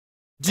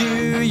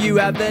Do you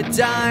have the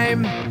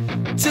time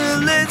to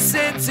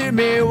listen to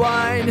me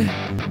whine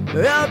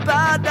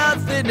about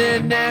nothing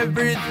and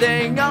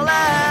everything all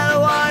at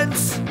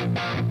once?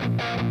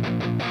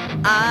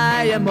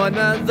 I am one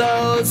of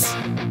those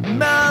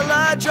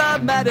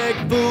melodramatic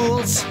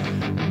fools,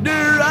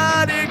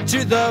 neurotic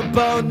to the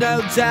bone,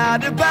 no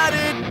doubt about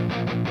it.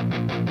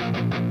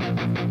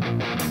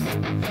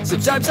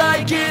 Sometimes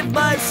I give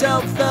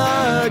myself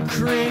the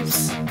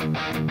creeps.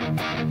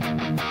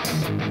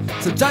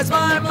 Sometimes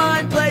my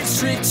mind plays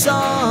tricks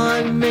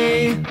on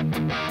me.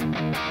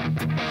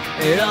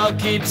 It all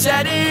keeps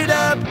adding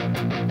up.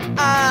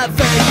 I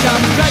think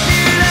I'm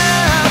cracking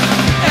up.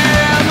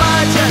 Am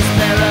I just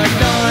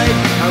paranoid?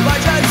 Am I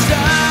just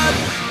up?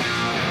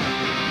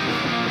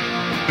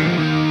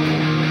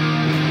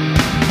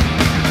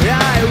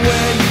 I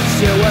went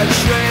to a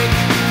shrink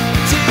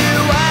to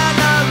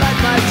analyze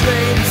my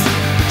dreams.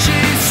 She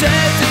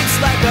says it's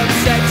like a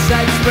sex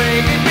that's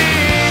bringing me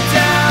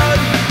down.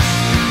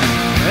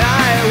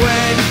 I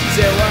went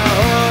to a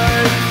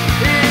whore.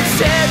 He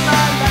said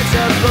my life's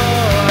a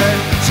bore.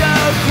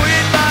 Choke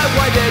with my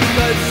whited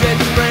puss,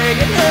 it's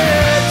bringing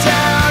her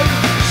down.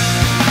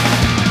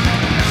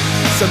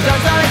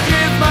 Sometimes I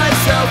give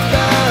myself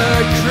the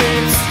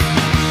creeps.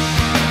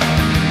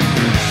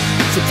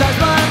 Sometimes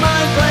my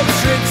mind plays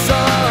tricks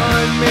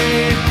on me.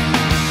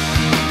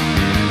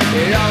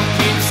 It all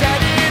keeps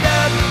adding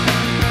up.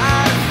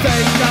 I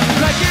think I'm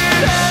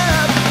cracking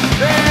up.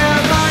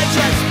 Am I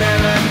just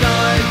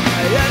paranoid?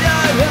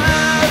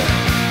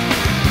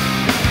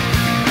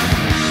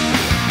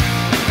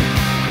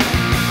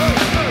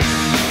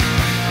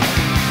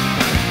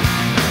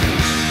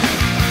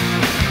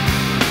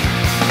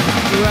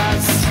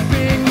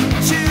 Grasping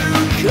to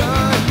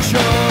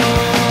control,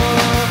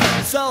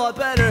 so I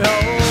better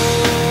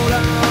hold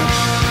on.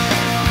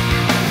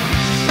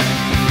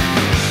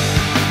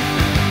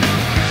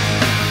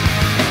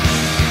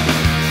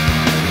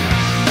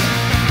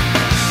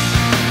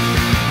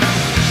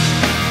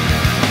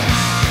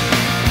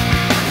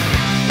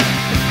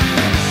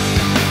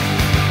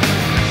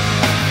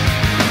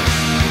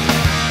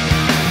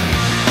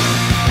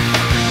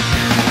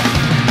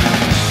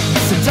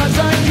 Sometimes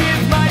I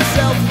give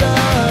myself the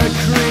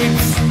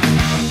creeps.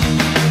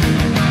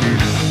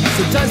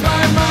 Sometimes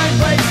my mind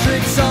plays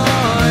tricks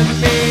on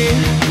me.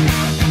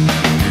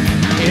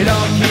 It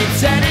all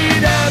keeps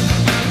adding up.